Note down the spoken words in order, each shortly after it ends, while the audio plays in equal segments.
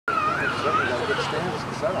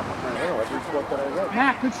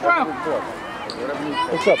Matt, good stroke.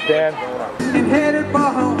 What's up, Dan? And headed for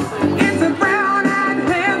home. It's a brown-eyed,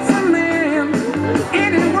 handsome man.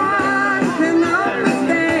 Anyone can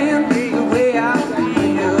understand the way I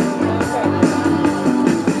feel.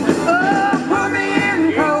 Oh, put me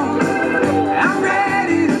in cold. I'm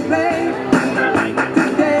ready to play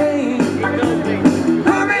today.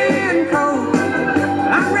 Put me in cold.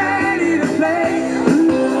 I'm ready to play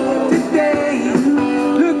today.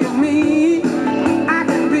 Look at me. I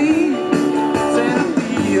can be Santa Fe.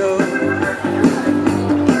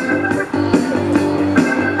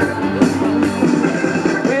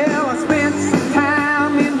 Well, I spent some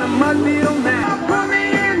time in the Mudville now. Put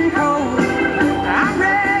me in cold. I'm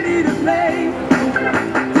ready to play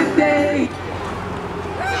today.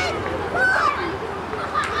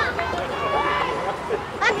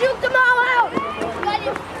 I juked them all out.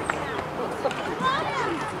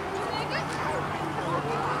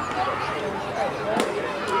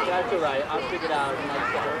 That's all right. I'll figure it out.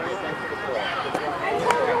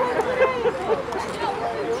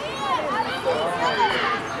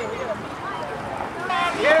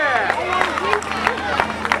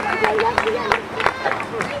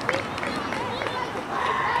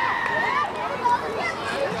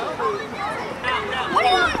 What do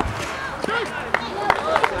you want?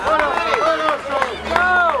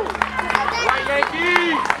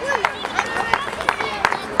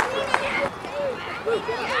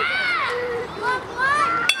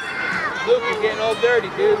 Luke, you're getting all dirty,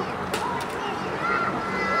 dude.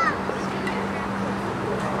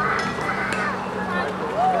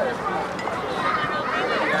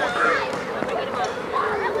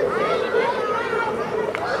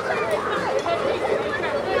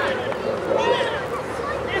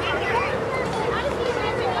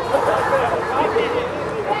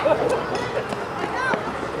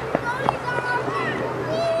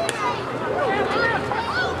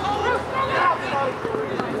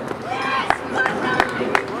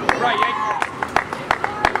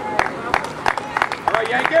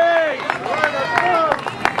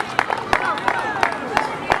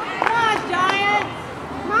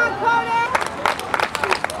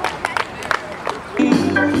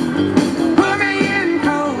 Put me in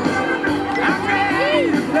cold. I'm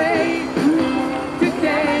ready to play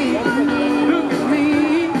today. Look at me.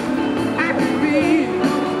 I can be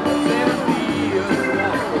Santa Fe.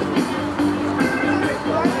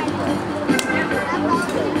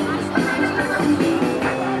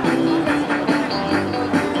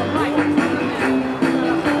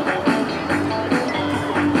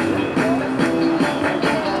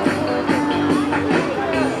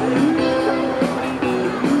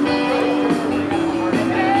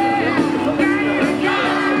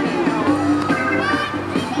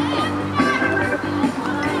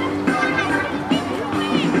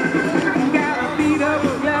 Got a beat up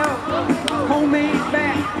glove, homemade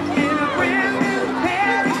bat, and a brand new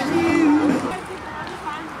pair of shoes.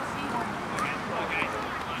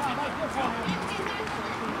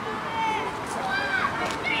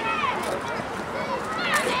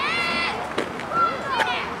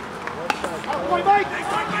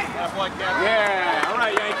 Yeah, all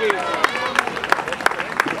right, Yankees.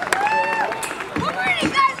 We're ready,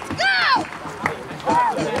 guys.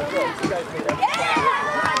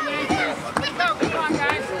 Let's go. Come on,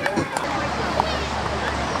 guys.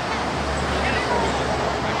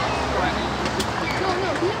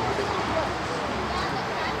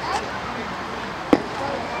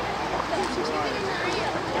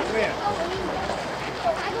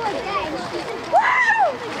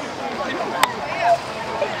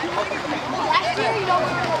 Last year, you don't. I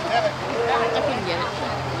couldn't get it.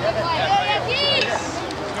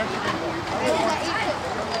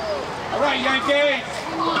 All right, Yankees.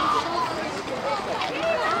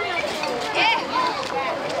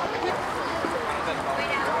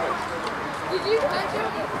 Did you touch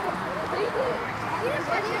him? He didn't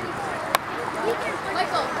touch him.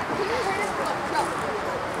 Michael, can you hurt us? No.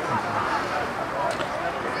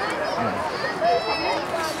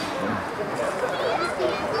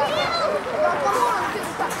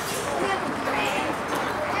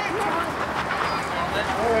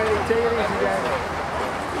 All right, take it easy, guys.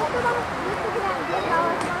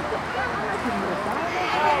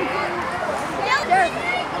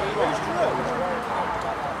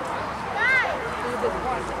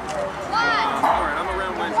 What? All right, I'm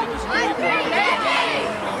around Wednesday. Just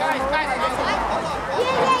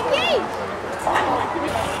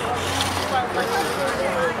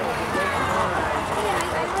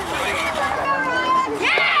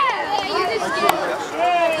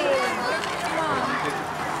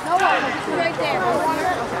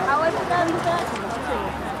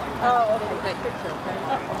take a picture, okay?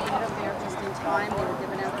 Made it up there just in time. They were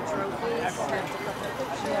giving out the trophies. Have to take a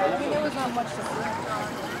picture. Yeah, I mean, there was not much to see.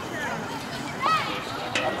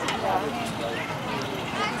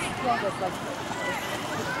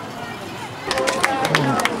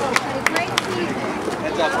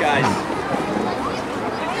 Heads up, guys.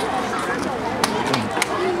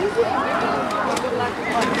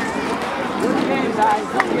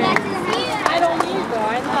 I don't either.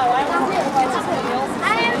 I know. I don't know.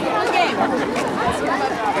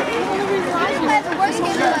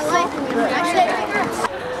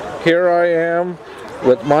 Here I am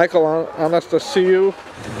with Michael Anastasiou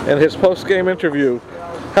and his post-game interview.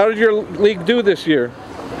 How did your league do this year?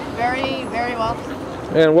 Very, very well.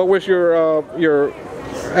 And what was your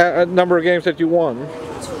number of games that you won?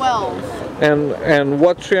 12. And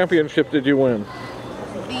what championship did you win?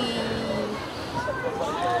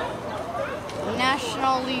 The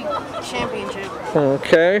National League Championship.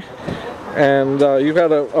 Okay. And you've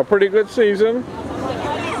had a pretty good season.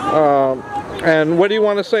 And what do you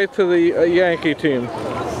want to say to the Yankee team?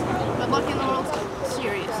 Good luck in the World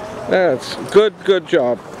Series. That's good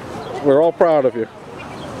job. We're all proud of you.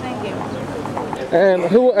 Thank you.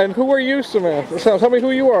 And who are you, Samantha? So tell me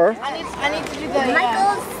who you are. I need to do the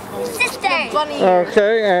Michael's sister. Bunny.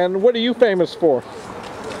 Okay, and what are you famous for?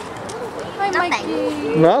 Hi,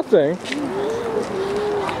 Mikey. Nothing.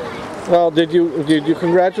 Well, did you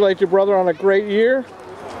congratulate your brother on a great year?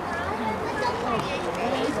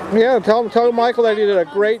 Yeah, tell Michael that he did a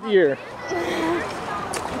great year. It's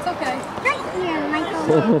okay. Great year,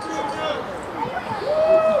 Michael.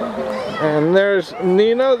 And there's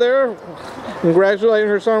Nina there, congratulating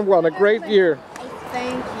her son on a great year.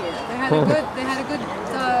 Thank you. They had a good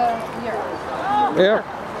year. Yeah.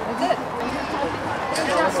 They did.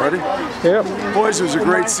 Ready? Yep. Boys, it was a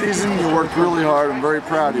great season. You worked really hard. I'm very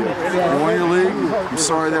proud of you. You won your league. I'm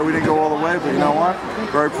sorry that we didn't go all the way, but you know what?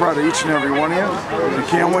 Very proud of each and every one of you. We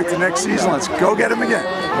can't wait till next season. Let's go get them again.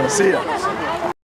 See ya.